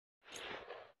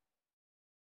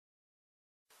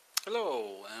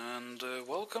Hello, and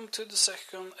welcome to the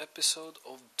second episode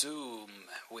of Doom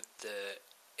with the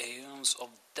Aeons of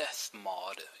Death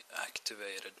mod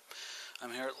activated.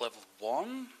 I'm here at level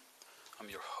 1. I'm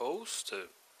your host,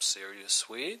 Serious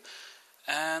Swede,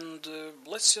 and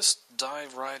let's just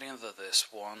dive right into this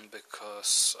one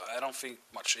because I don't think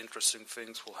much interesting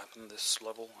things will happen this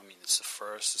level. I mean, it's the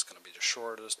first, it's going to be the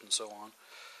shortest, and so on.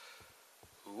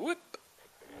 Whoop!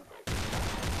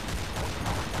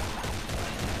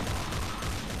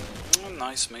 A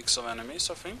nice mix of enemies,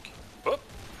 I think. Whoop!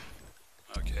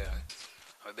 Okay,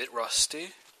 I'm a bit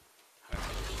rusty. I've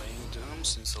been playing Doom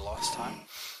since the last time.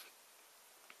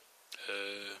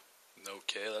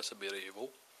 Okay, that's a bit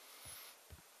evil.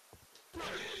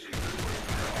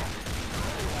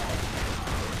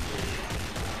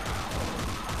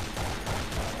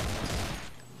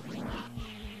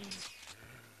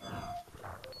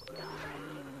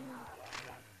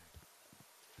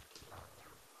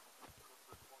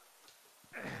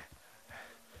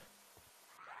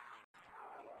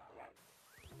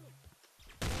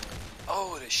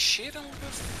 Oh, the shit on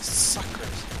the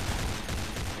suckers.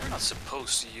 You're not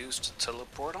supposed to use the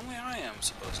teleport, only I am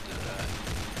supposed to do that.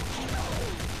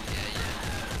 Yeah.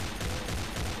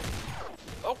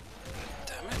 Oh,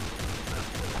 damn it.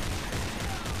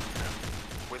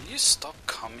 Will you stop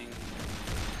coming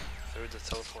through the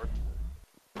teleport?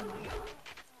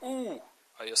 Ooh,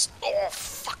 oh,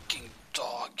 fucking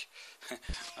dog.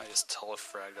 I just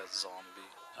telefragged that zombie.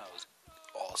 That was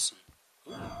awesome.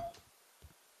 Ooh.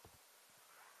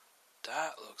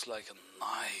 That looks like a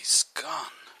nice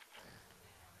gun.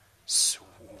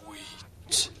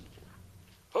 Sweet.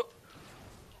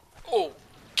 Oh.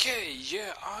 Okay,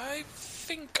 yeah, I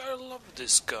think I love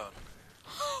this gun.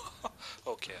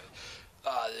 Okay.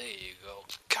 There you go.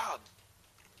 God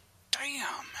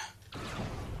damn.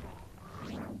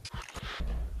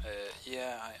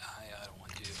 Yeah, I don't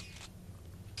want you.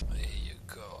 There you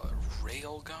go. A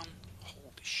railgun?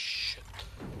 Holy shit.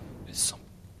 It's some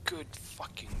good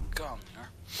fucking gun here.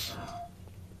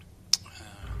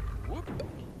 Whoop.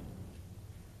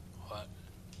 What?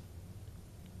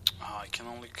 I can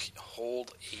only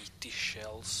hold 80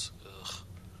 shells. Ugh.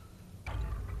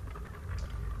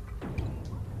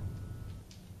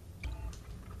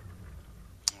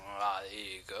 There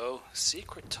you go.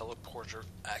 Secret teleporter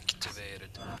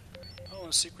activated. Oh,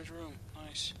 a secret room.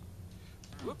 Nice.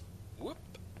 Whoop, whoop.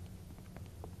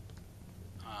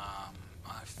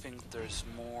 I think there's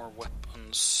more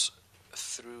weapons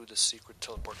through the secret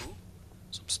teleport. Ooh,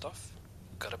 some stuff.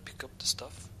 Gotta pick up the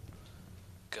stuff.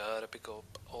 Gotta pick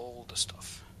up all the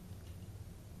stuff.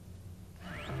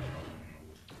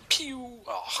 Pew!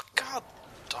 Oh, god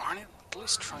darn it. At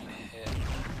least try and hit.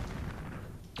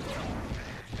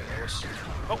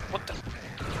 Oh, what the?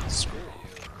 Screw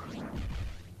you.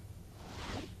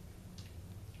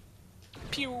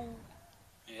 Pew!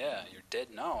 Yeah, you're dead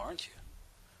now, aren't you?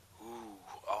 Ooh,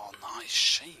 oh, nice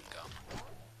chain gun.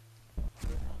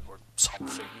 Or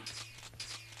something.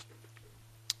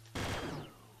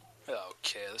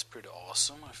 Okay, that's pretty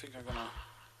awesome. I think I'm gonna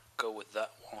go with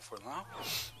that one for now.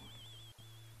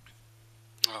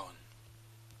 Oh, and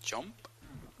jump.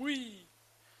 Whee!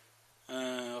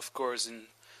 Of course, in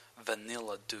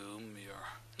vanilla Doom, you're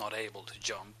not able to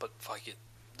jump, but fuck it.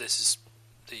 This is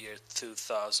the year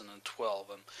 2012,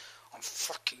 and I'm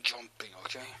fucking jumping,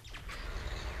 okay?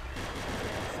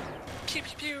 Pew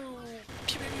pew pew!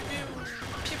 Pew pew pew pew!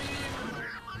 Pew pew pew!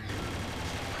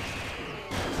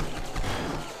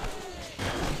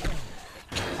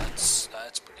 Okay,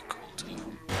 that's pretty cool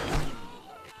too.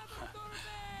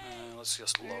 Let's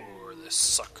just lower this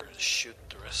sucker and shoot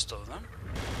the rest of them.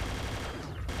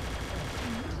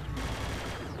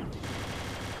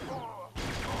 Oh,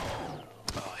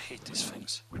 I hate these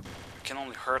things. I can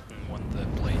only hurt them when the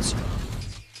blades are.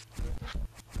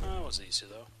 That was easy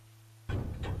though.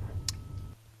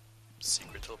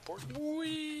 Secret teleport.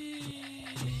 Whee!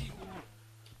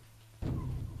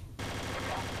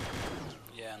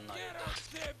 Yeah, no, you're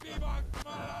dead.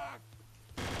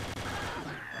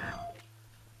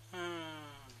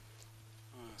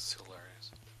 That's hilarious.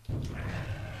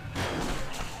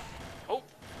 Oh!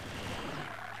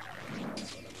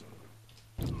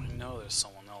 I know there's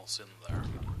someone else in there.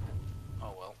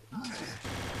 Oh well.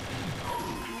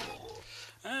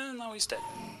 And now he's dead.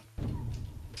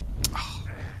 Oh,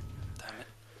 damn it.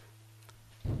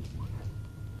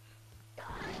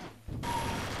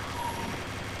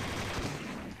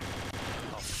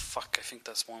 Oh fuck, I think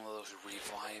that's one of those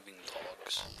reviving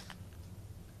dogs.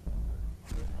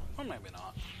 Or maybe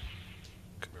not.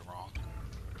 Could be wrong.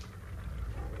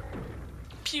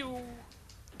 Pew!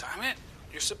 Damn it!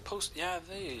 You're supposed... Yeah,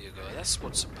 there you go. That's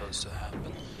what's supposed to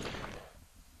happen.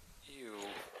 Ew.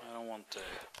 I don't want the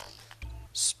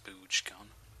spooge gun.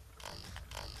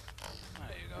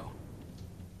 There you go.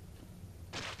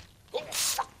 Oh,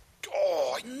 fuck!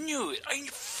 Oh, I knew it! I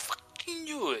fucking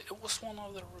knew it! It was one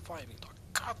of the reviving dogs.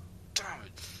 God damn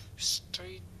it!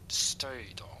 Stay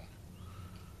down.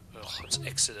 Ugh, let's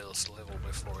exit this level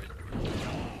before it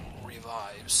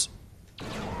revives.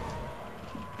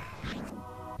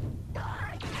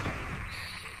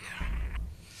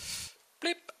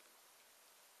 Blip!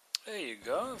 There you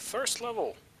go, first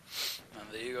level. And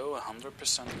there you go,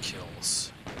 100%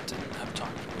 kills. Didn't have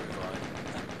time to revive.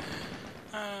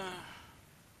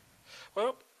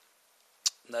 Well,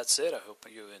 that's it. I hope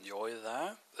you enjoyed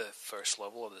that. The first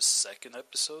level of the second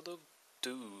episode of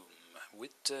Doom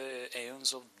with the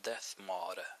Aeons of Death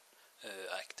mod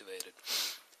activated.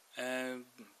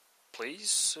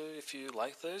 Please, if you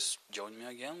like this, join me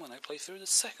again when I play through the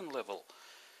second level.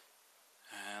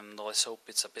 And let's hope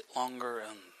it's a bit longer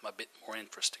and a bit more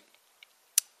interesting.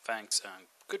 Thanks and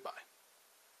goodbye.